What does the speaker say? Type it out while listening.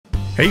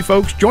Hey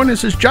folks, join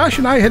us as Josh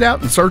and I head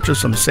out in search of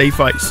some safe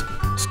ice.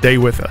 Stay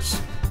with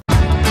us.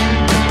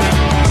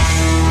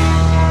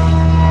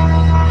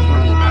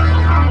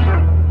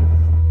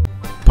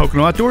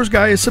 Pocono Outdoors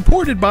Guy is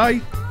supported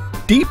by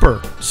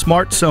Deeper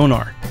Smart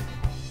Sonar,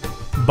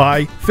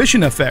 by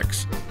Fishing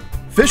Effects,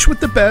 fish with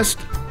the best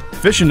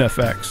fishing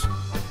effects,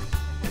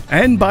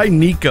 and by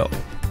Nico,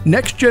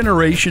 next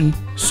generation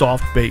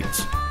soft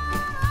baits.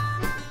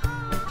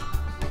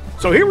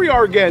 So here we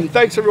are again.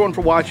 Thanks everyone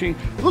for watching.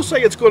 It looks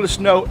like it's going to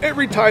snow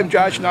every time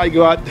Josh and I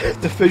go out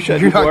to fish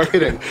anymore. You're not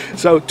kidding.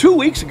 So 2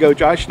 weeks ago,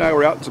 Josh and I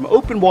were out in some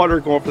open water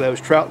going for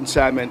those trout and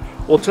salmon.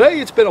 Well, today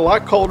it's been a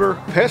lot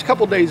colder. Past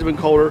couple days have been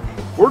colder.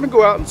 We're going to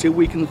go out and see if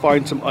we can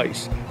find some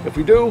ice. If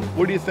we do,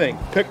 what do you think?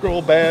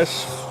 Pickerel,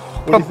 bass?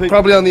 What do you think?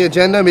 Probably on the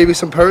agenda, maybe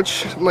some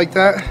perch, something like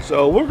that.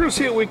 So we're going to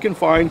see what we can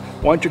find.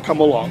 Why don't you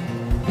come along?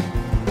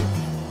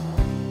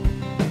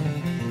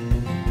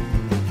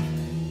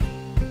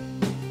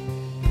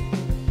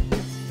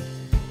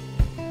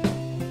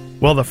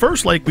 Well, the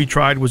first lake we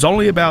tried was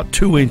only about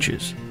 2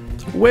 inches.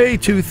 It's way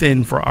too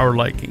thin for our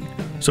liking,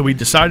 so we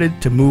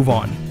decided to move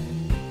on.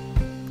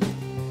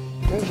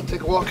 Yeah,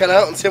 take a walk head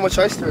out and see how much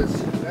ice there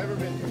is. Never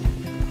been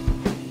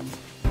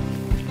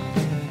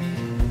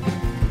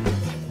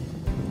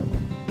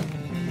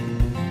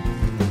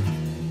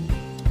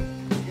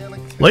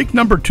here. Lake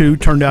number 2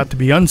 turned out to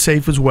be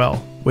unsafe as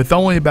well, with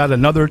only about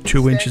another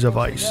 2 inches of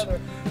ice.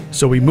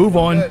 So we move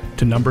on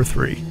to number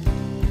 3.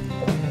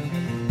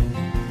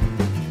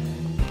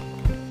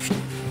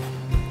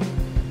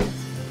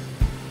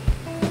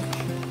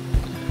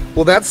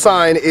 Well, that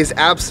sign is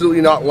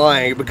absolutely not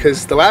lying,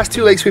 because the last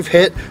 2 lakes we've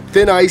hit,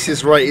 thin ice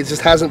is right. It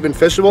just hasn't been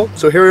fishable.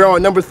 So here we are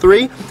on number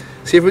 3.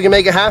 See if we can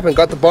make it happen.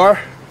 Got the bar.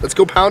 Let's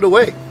go pound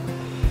away.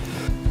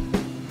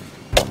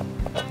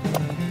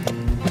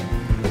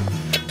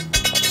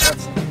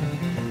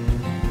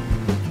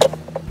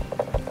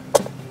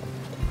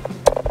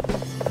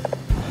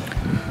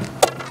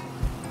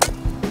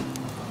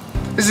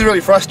 This is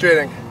really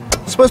frustrating.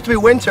 It's supposed to be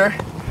winter,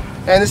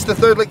 and this is the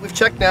 3rd lake we've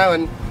checked now,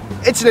 and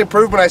it's an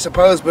improvement, I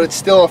suppose, but it's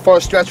still a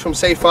far stretch from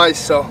safe ice,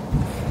 so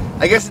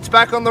I guess it's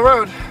back on the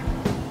road.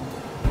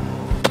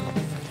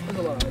 There's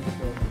a lot of ice,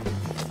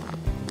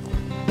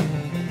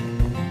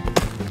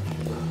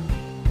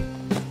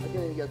 I can't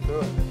even get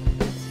through it.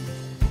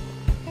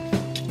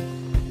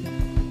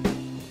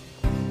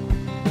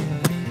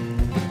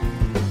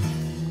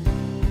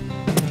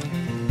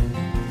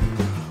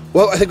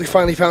 Well, I think we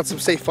finally found some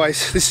safe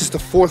ice. This is the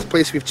 4th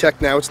place we've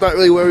checked now. It's not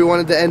really where we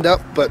wanted to end up,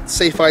 but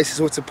safe ice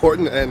is what's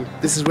important, and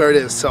this is where it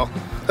is, so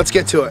let's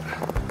get to it.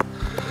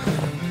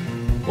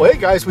 Well, hey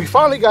guys, we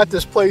finally got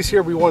this place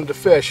here we wanted to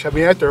fish. I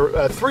mean,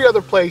 after 3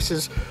 other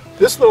places,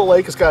 this little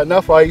lake has got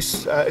enough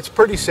ice. It's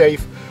pretty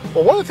safe.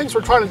 Well, one of the things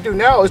we're trying to do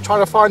now is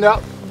trying to find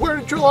out where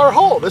to drill our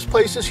hole. This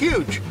place is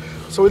huge.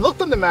 So we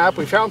looked on the map,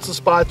 we found some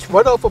spots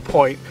right off a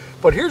point,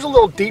 but here's a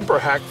little deeper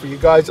hack for you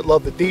guys that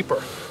love the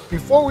deeper.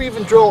 Before we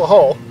even drill a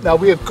hole, now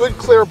we have good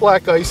clear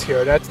black ice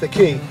here, that's the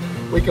key.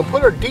 We can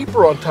put our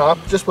deeper on top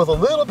just with a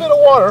little bit of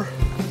water,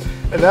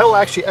 and that'll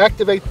actually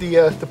activate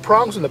the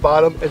prongs in the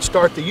bottom and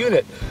start the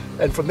unit.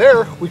 And from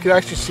there, we can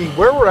actually see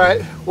where we're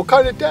at, what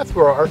kind of depth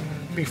we are,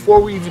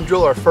 before we even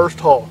drill our first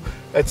hole.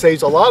 That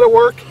saves a lot of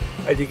work,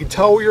 and you can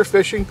tell where you're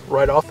fishing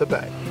right off the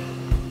bat.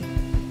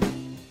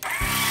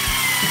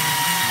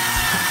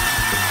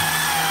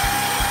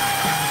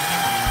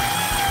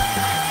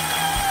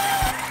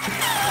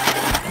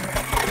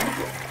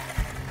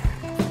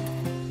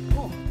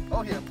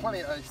 Oh yeah, plenty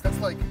of ice. That's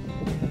like...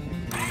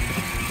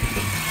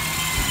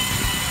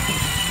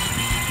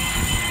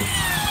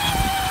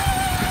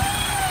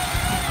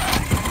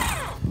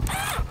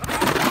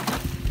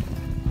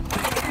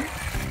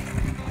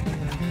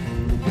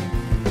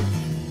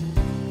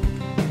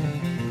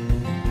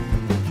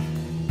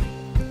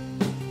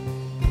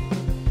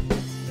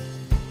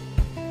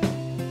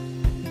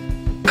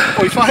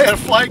 We finally had a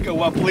flag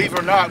go up, believe it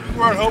or not. We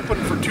weren't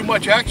hoping for too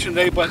much action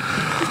today, but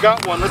we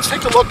got one. Let's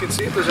take a look and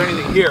see if there's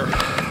anything here.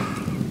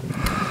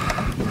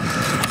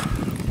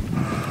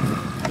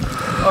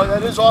 Oh,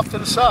 that is off to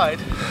the side.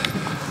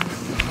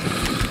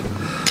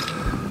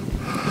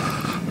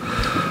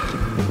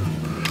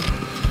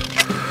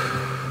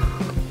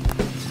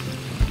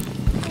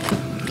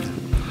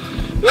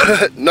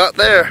 Not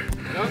there.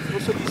 No,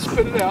 looks like he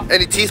spit it out.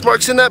 Any teeth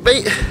marks in that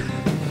bait?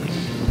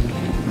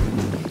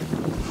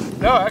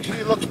 No, actually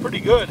it looks pretty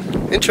good.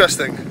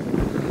 Interesting.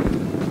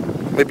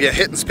 Maybe a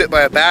hit and spit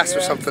by a bass or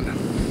Yeah. something.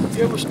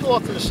 Yeah, we're still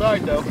off to the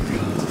side though.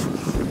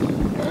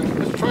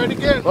 Let's try it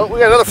again. Well, we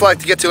got another flag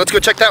to get to. Let's go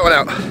check that one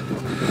out.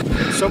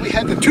 So we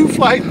had the 2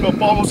 flags go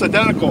up almost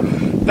identical.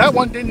 That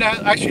one didn't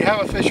actually have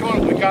a fish on it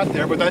when we got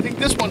there, but I think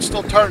this one's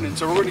still turning,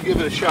 so we're going to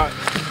give it a shot.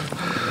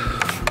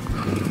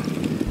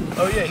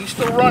 Oh yeah, he's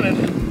still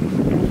running.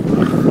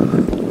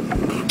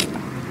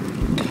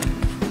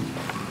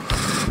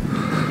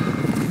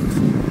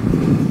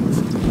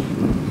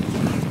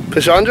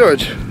 Fish on,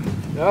 George?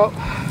 No.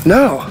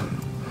 No.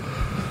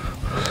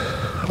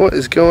 What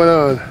is going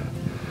on?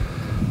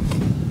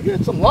 We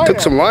got some line Took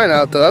out. some line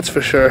out though, that's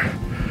for sure.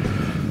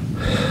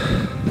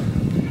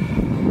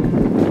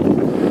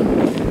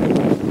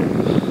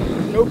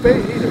 No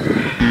bait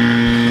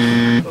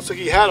either. Looks like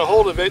he had a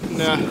hold of it and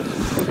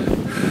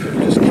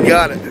You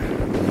got it.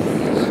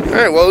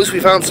 Alright, well at least we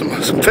found some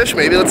fish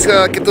maybe. Let's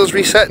get those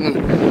reset and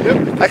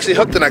actually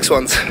hook the next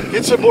ones.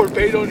 Get some more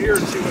bait on here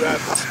and see what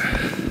happens.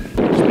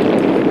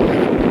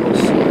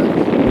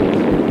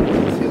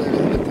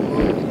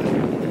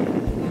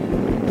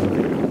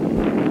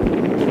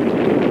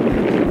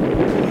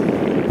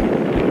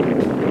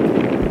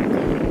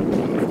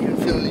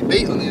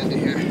 Bait on the end of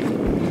here.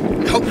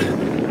 Nope,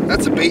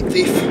 that's a bait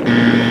thief.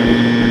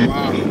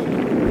 Wow.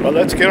 Well,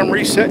 let's get them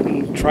reset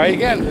and try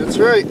again. That's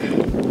right.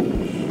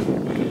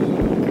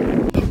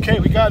 Okay,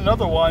 we got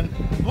another one.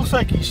 Looks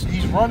like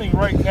he's running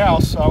right now,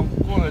 so I'm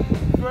going to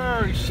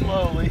very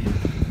slowly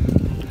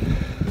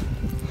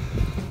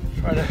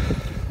try to.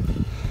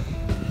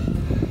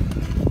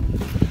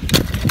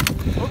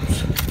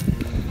 Oops.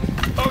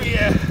 Oh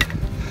yeah.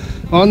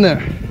 On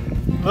there.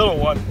 Little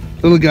one.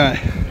 Little guy.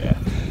 Yeah.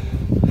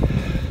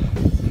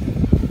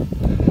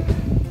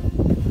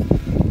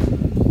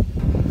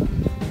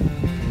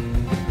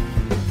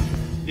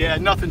 Yeah,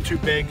 nothing too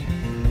big.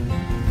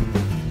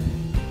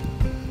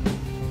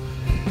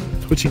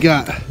 What you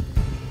got?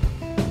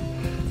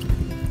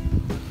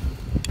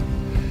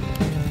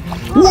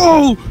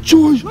 Whoa!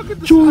 George! Look at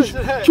the George! size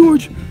of that.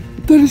 George!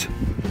 That is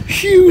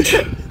huge!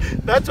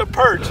 That's a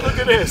perch. Look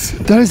at this.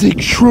 That is a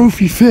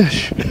trophy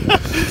fish.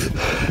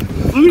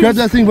 Grab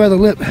that thing by the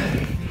lip.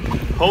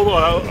 Hold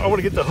on. I want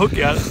to get the hook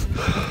out.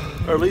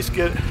 Or at least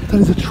get.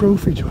 That is a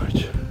trophy,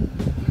 George.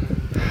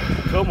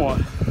 Come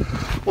on.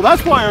 Well,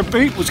 that's why our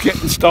bait was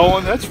getting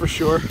stolen. That's for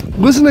sure.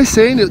 Wasn't I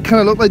saying it kind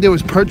of looked like there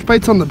was perch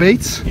bites on the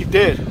baits? He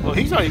did. Well,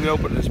 he's not even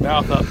opening his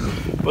mouth up.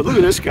 But look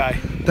at this guy.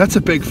 That's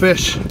a big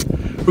fish.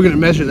 We're gonna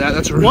measure that.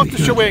 That's really We'll have to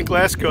good. show in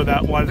Glasgow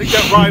that one. I think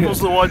that rivals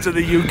the ones in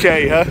the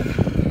UK, huh?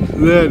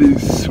 That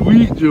is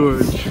sweet,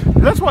 George.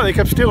 And that's why they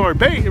kept stealing our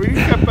bait. I mean, he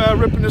kept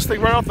ripping this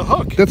thing right off the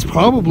hook. That's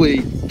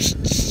probably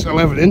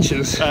 11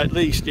 inches. At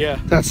least, yeah.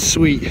 That's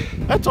sweet.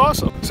 That's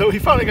awesome. So he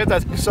finally got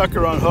that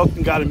sucker on hook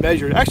and got it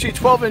measured. Actually,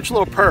 12-inch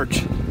little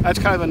perch. That's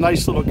kind of a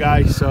nice little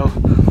guy. So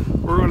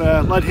we're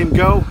gonna let him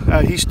go.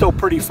 He's still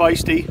pretty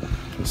feisty.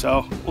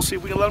 So we'll see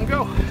if we can let him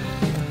go.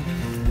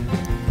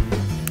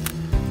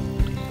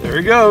 There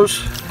he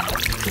goes.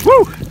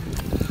 Woo!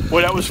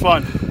 Boy, that was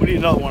fun. We need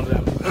another one of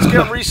them. Let's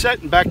get him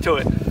reset and back to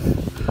it.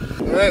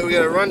 All right, we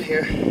gotta run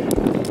here.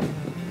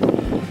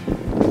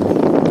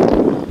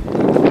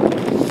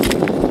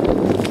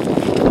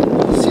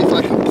 See if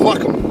I can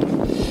pluck him.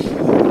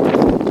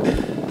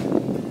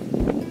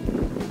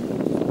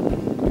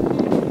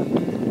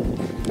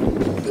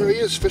 There he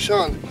is, fish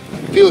on.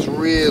 Feels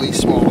really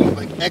small,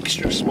 like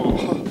extra small.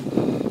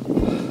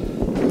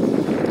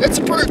 It's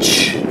a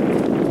perch.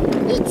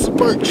 It's a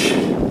perch.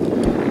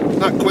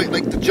 Not quite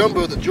like the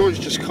jumbo that George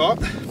just caught,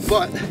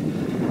 but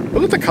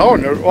Look at the color,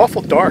 they're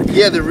awful dark.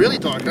 yeah, they're really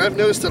dark. And I've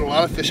noticed that a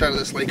lot of fish out of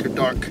this lake are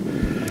dark.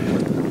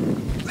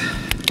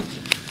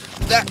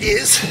 That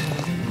is,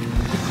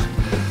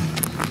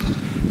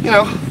 you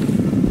know,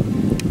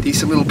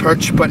 decent little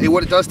perch, but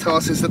what it does tell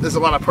us is that there's a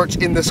lot of perch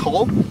in this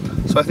hole.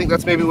 So I think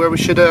that's maybe where we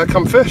should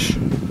come fish.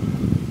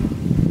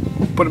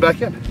 Put it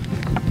back in.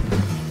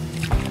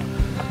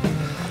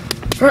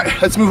 All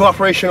right, let's move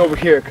operation over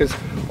here because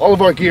all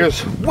of our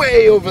gear's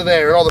way over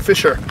there and all the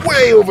fish are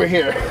way over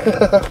here.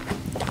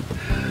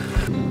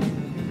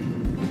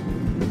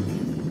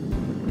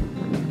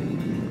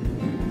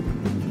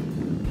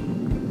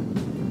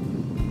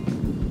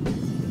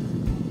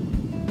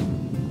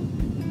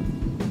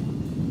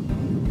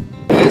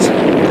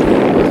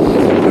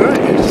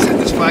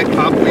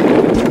 Pop. We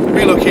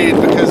relocated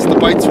because the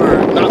bites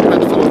were not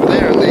plentiful over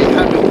there and they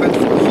had no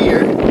plentiful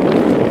here.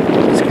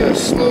 He's going to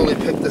slowly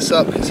pick this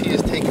up because he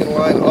is taking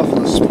line off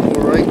of the spool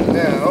right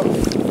now.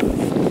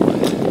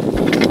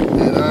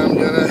 And I'm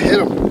going to hit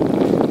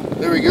him.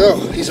 There we go.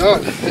 He's on.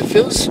 It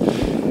feels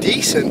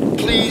decent.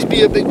 Please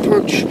be a big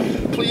perch.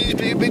 Please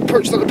be a big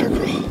perch, not a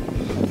pickerel.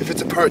 If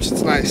it's a perch,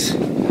 it's nice.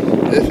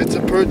 If it's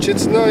a perch,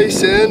 it's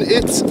nice. And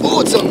it's, oh,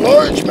 it's a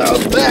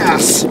largemouth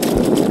bass.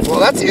 Well,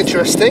 that's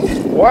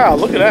interesting. Wow,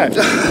 look at that.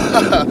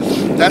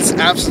 That's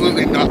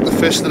absolutely not the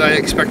fish that I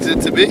expected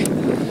it to be.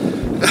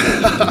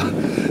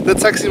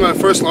 That's actually my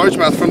first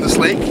largemouth from this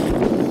lake.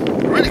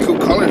 Really cool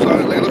colors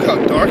on it. Like, look how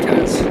dark it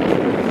is.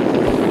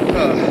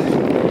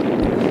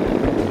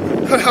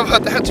 How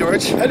about that,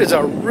 George? That is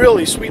a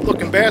really sweet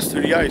looking bass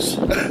through the ice.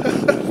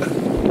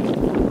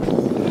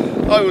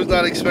 I was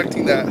not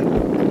expecting that.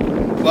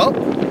 Well,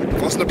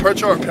 it wasn't a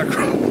perch or a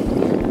pickerel.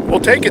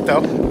 We'll take it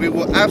though. We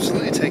will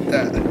absolutely take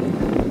that.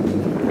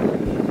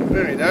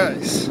 Very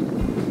nice.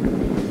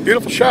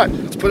 Beautiful shot.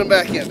 Let's put him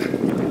back in.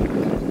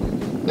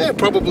 Yeah,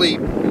 probably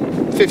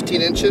 15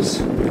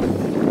 inches.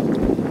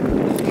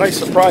 Nice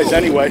surprise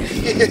anyway.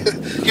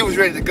 He was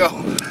ready to go.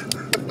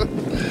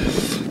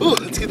 Ooh,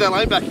 let's get that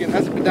line back in.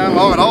 Hasn't been down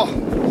long at all.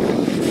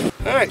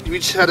 All right, we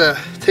just had to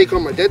take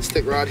on my dead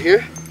stick rod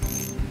here.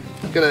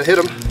 Gonna hit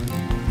him.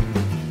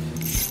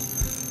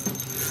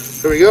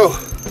 There we go.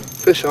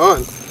 Fish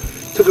on.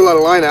 Took a lot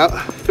of line out.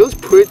 Feels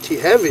pretty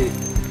heavy.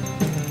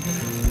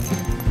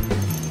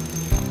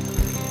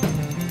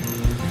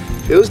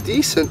 Feels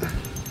decent.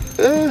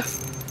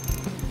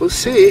 We'll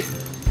see.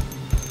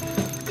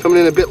 Coming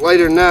in a bit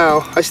lighter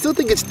now. I still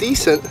think it's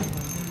decent.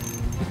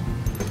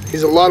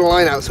 He's a lot of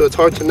line out, so it's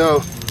hard to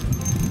know.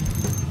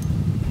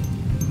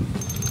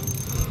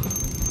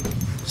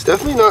 It's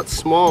definitely not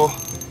small.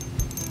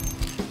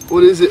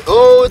 What is it?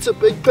 Oh, it's a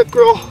big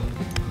pickerel.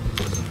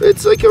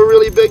 It's like a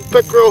really big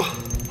pickerel.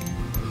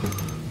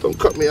 Don't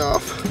cut me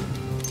off.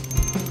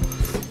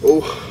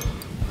 Oh,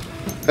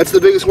 that's the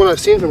biggest one I've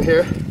seen from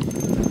here.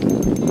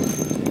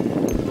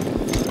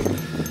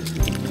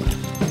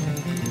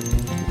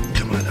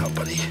 Come on out,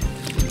 buddy.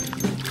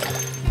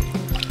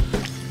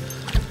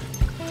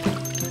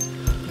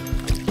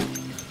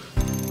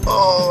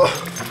 Oh,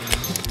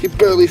 he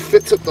barely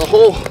fits up the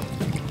hole.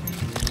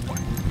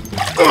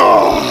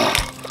 Oh,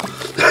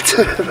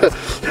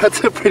 that's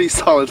a pretty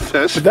solid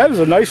fish. But that is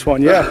a nice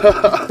one,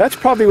 yeah. That's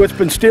probably what's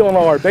been stealing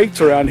all our baits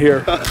around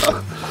here.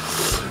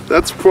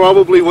 That's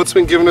probably what's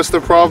been giving us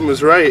the problem,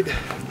 is right.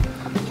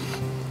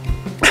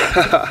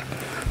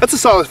 That's a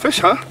solid fish,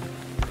 huh?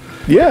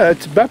 Yeah,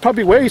 that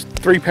probably weighs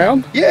 3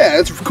 pounds. Yeah,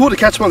 it's cool to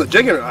catch them on the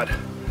jigging rod.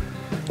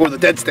 Or the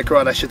dead stick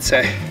rod, I should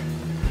say.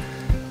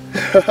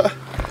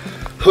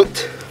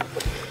 Hooked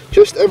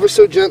just ever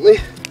so gently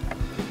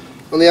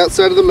on the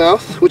outside of the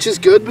mouth, which is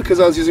good because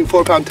I was using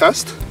 4-pound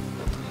test.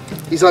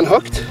 He's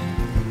unhooked.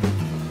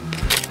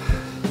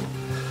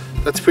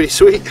 That's pretty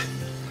sweet.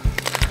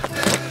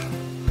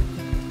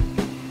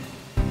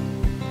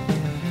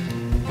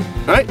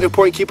 Alright, no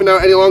point keeping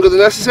out any longer than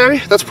necessary.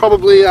 That's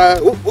probably,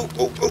 do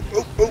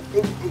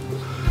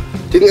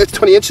you think that's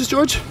 20 inches,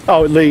 George?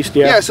 Oh, at least,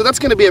 yeah. Yeah, so that's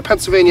going to be a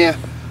Pennsylvania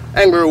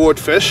Angler Award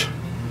fish.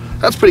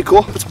 That's pretty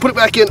cool. Let's put it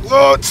back in.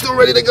 Oh, it's still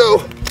ready to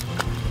go.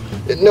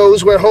 It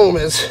knows where home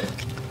is.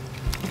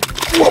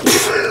 Whoop.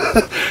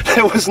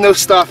 There was no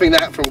stopping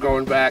that from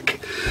going back.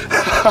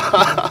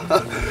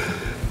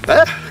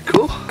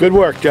 Cool. Good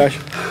work, Josh.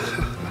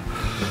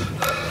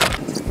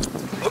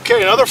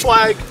 Okay, another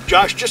flag.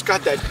 Josh just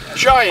got that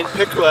giant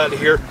pickerel out of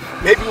here.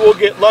 Maybe we'll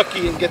get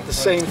lucky and get the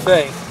same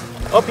thing.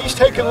 Oh, he's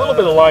taking a little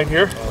bit of line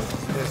here.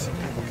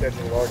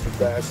 Catching larger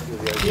bass.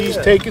 He's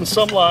taking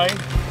some line.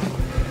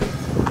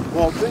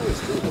 Well, thing is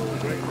too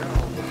right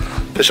now.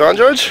 Fish on,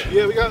 George?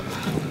 Yeah, we got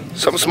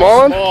Something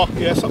small on? small.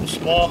 Yeah, something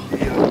small.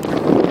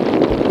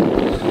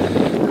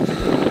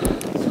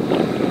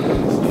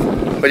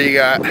 What do you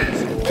got?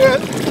 Yeah,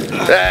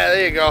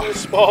 There you go. a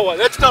small one.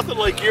 That's nothing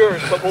like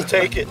yours, but we'll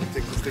take it.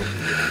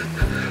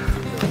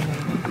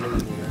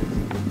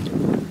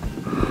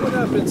 What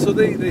happened? So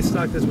they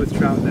stock this with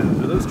trout now.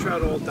 Do those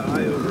trout all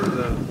die over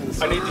the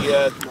I need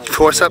the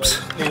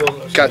Forceps?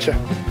 needle. Gotcha.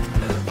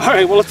 All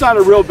right, well, it's not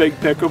a real big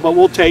picker, but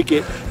we'll take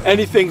it.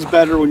 Anything's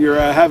better when you're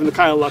having the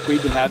kind of luck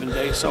we've been having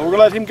today. So we're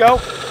gonna let him go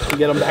and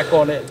get him back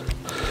on in.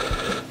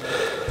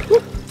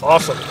 Whoop.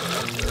 Awesome.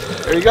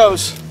 There he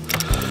goes.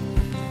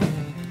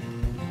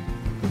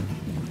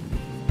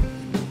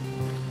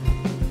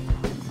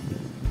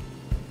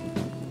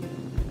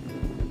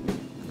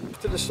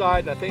 To the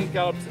side, and I think he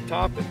got up to the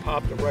top and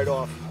popped him right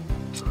off.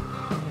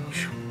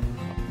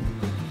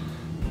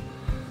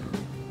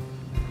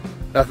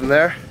 Nothing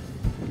there?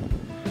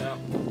 Yeah.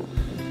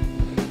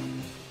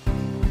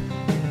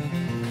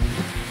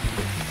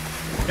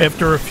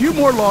 After a few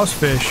more lost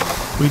fish,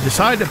 we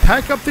decided to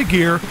pack up the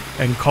gear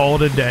and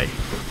call it a day.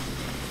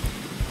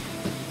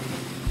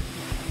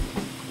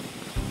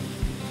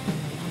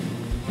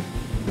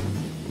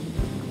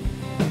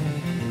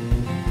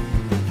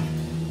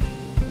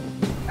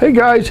 Hey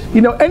guys,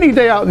 you know, any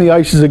day out in the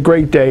ice is a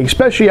great day,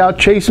 especially out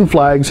chasing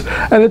flags,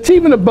 and it's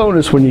even a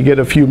bonus when you get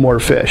a few more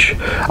fish.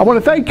 I want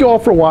to thank you all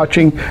for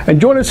watching,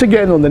 and join us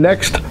again on the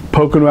next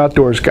Pocono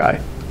Outdoors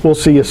Guy. We'll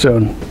see you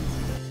soon.